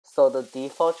So the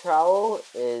default trowel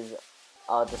is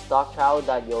the stock trowel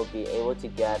that you'll be able to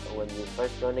get when you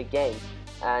first join the game.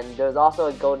 And there's also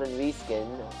a golden reskin,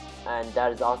 and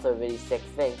that is also a really sick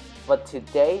thing. But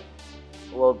today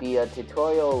will be a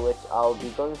tutorial which I'll be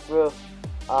going through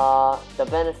the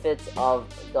benefits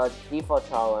of the default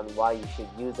trowel and why you should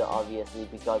use it, obviously,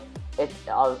 because it's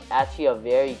actually a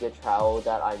very good trowel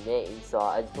that I made. So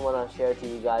I just want to share it to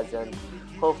you guys, and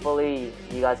hopefully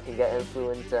you guys can get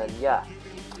influenced. And yeah,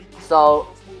 so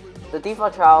the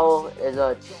default trowel is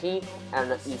a cheap and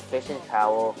efficient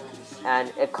trowel,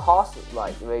 and it costs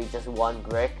like really just 1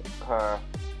 brick per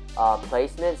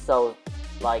placement. So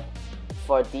like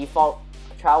for a default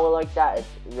trowel like that,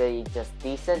 it's really just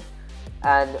decent.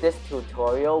 And this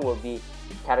tutorial will be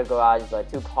categorized by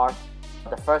 2 parts.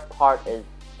 The first part is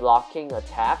blocking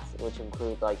attacks, which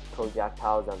include like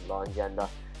projectiles and launch, and the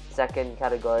second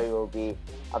category will be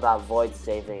about void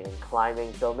saving and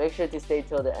climbing. So make sure to stay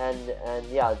till the end, and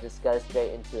yeah, I'll just get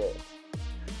straight into it.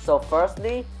 So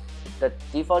firstly, the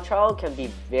default trowel can be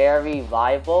very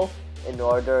viable in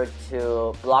order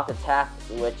to block attacks,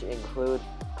 which include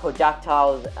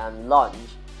projectiles and lunge.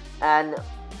 And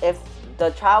if the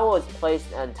trowel is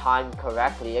placed and timed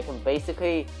correctly, it can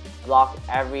basically block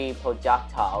every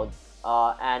projectile.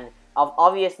 And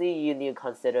obviously you need to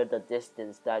consider the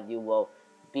distance that you will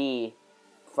be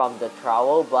from the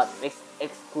trowel, but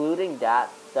excluding that,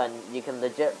 then you can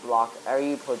legit block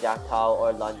every projectile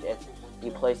or lunge if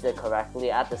you place it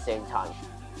correctly at the same time.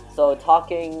 So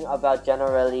talking about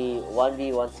generally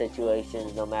 1v1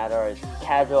 situations, no matter it's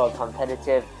casual or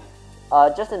competitive,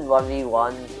 just in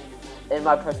 1v1, in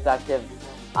my perspective,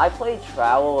 I play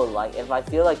trowel like if I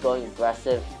feel like going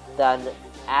aggressive, then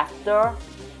after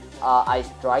I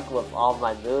strike with all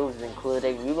my moves,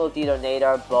 including remote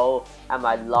detonator, bow, and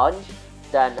my lunge,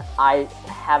 then I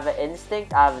have a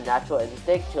natural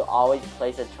instinct to always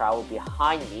place a trowel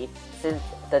behind me, since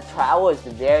the trowel is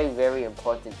very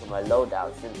important to my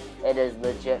loadout, since it is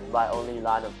legit my only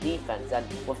line of defense, and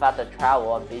without the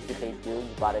trowel, I'm basically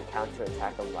doomed by the counter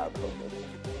attack of my opponent.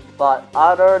 But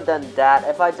other than that,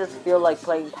 if I just feel like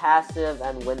playing passive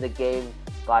and win the game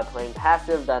by playing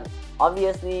passive, then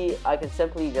obviously I can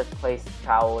simply just place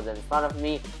trowels in front of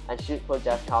me and shoot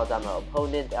projectiles at my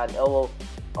opponent, and it will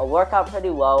work out pretty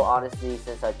well, honestly,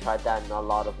 since I tried that in a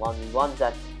lot of 1v1s.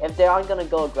 And if they aren't gonna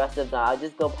go aggressive, then I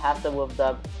just go passive with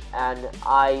them, and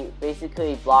I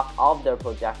basically block all of their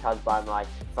projectiles by my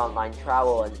frontline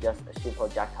trowel and just shoot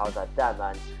projectiles at them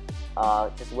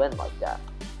and just win like that.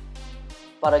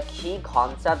 But a key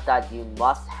concept that you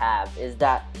must have is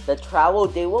that the trowel,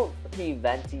 they won't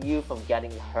prevent you from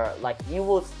getting hurt. Like, you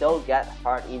will still get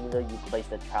hurt even though you place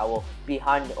the trowel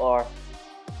behind or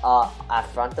at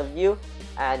front of you.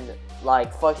 And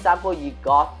like, for example, you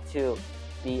got to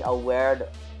be aware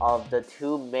of the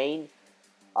 2 main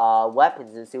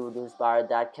weapons in Super Doomspire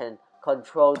that can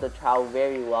control the trowel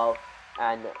very well,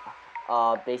 and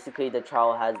basically the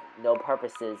trowel has no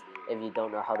purposes if you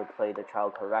don't know how to play the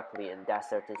trowel correctly in that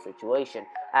certain situation.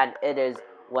 And it is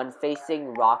when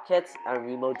facing rockets and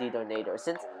remote detonator.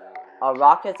 Since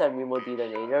rockets and remote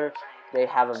detonator, they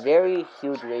have a very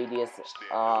huge radius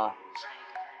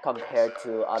compared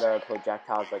to other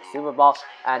projectiles like Super Ball,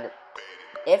 and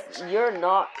if you're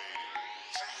not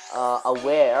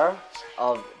aware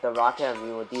of the rocket and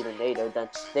remote detonator, then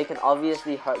they can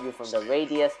obviously hurt you from the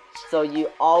radius. So you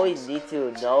always need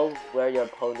to know where your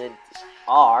opponents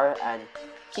are and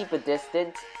keep a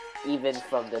distance even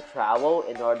from the trowel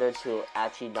in order to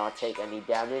actually not take any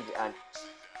damage. And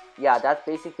yeah, that's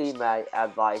basically my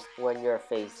advice when you're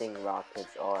facing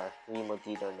rockets or remote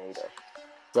detonator.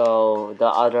 So the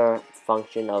other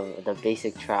function of the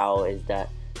basic trowel is that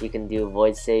you can do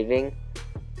void saving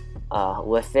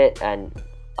with it, and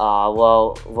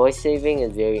well, void saving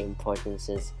is very important,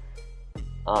 since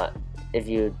if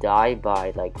you die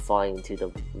by like falling into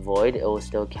the void, it will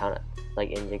still count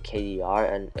like in your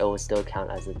KDR, and it will still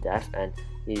count as a death, and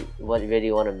you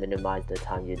really want to minimize the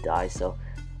time you die. So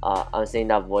I'm saying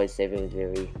that void saving is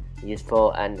very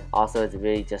useful, and also it's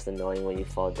really just annoying when you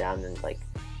fall down and like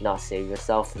not save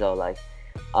yourself. So like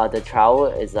the trowel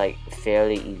is like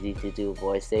fairly easy to do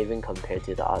void saving compared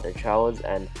to the other trowels,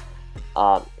 and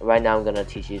right now I'm gonna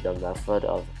teach you the method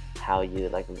of how you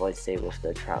like void save with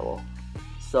the trowel.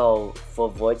 So for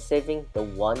void saving, the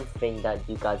one thing that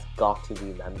you guys got to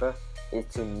remember is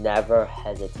to never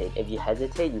hesitate. If you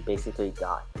hesitate, you basically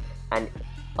die. And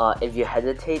if you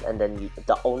hesitate and then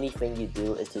the only thing you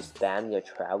do is to spam your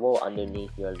trowel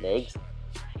underneath your legs,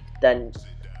 then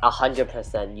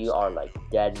 100% you are like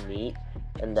dead meat,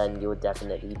 and then you'll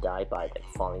definitely die by like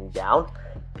falling down.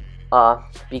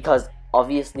 Because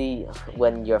obviously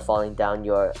when you're falling down,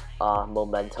 your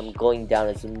momentum going down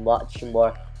is much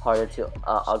more harder to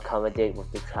accommodate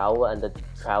with the trowel, and the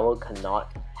trowel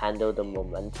cannot handle the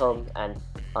momentum, and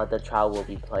the trowel will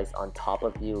be placed on top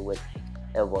of you, which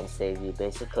it won't save you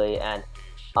basically. And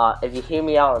if you hear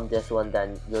me out on this one,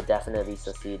 then you'll definitely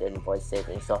succeed in voice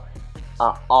saving. So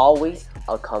always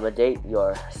accommodate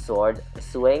your sword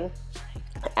swing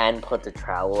and put the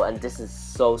trowel, and this is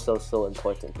so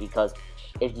important, because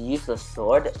if you use the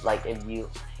sword, like if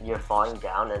you're falling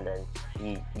down and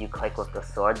then you click with the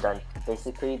sword, then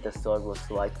basically the sword will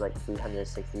swipe like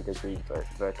 360 degrees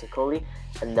vertically,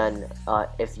 and then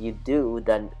if you do,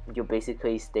 then you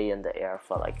basically stay in the air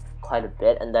for like quite a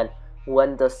bit, and then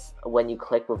when you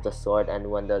click with the sword and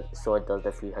when the sword does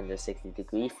the 360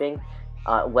 degree thing,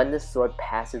 when the sword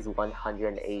passes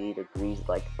 180 degrees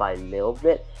like by a little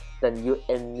bit, then you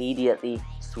immediately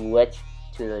switch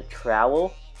to the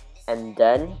trowel, and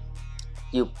then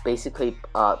you basically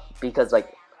because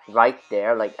like right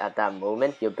there, like at that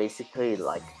moment, you're basically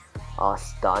like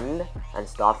stunned and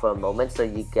stop for a moment, so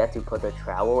you get to put the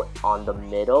trowel on the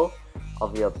middle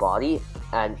of your body,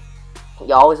 and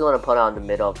you always want to put it on the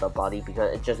middle of the body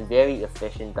because it's just very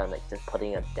efficient than like just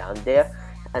putting it down there.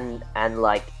 And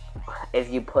like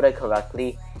if you put it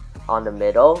correctly on the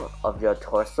middle of your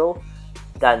torso,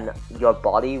 then your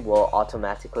body will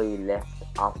automatically lift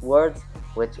upwards,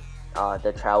 which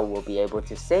the trowel will be able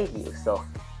to save you. So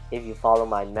if you follow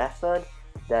my method,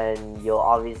 then you'll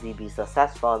obviously be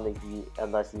successful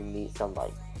unless you meet some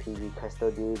like PV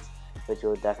crystal dudes, which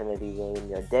will definitely ruin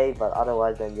your day. But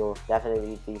otherwise, then you'll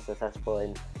definitely be successful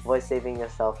in voice saving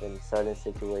yourself in certain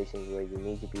situations where you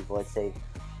need to be voice saved.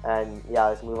 And yeah,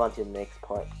 let's move on to the next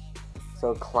point.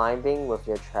 So climbing with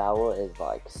your trowel is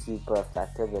like super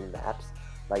effective in maps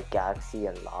like Galaxy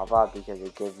and Lava, because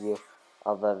it gives you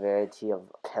a variety of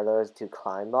pillars to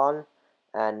climb on.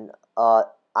 And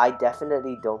I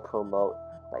definitely don't promote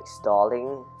like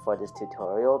stalling for this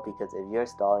tutorial, because if you're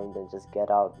stalling, then just get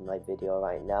out of my video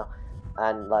right now.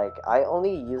 And like I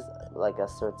only use like a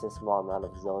certain small amount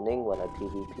of zoning when I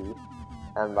PvP,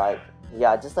 and like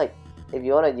yeah, just like if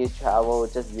you want to use travel,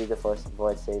 just use it for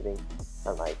voice saving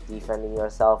and like defending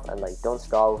yourself, and like don't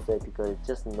stall with it because it's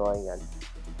just annoying.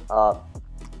 And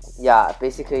yeah,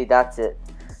 basically that's it,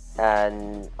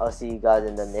 and I'll see you guys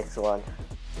in the next one.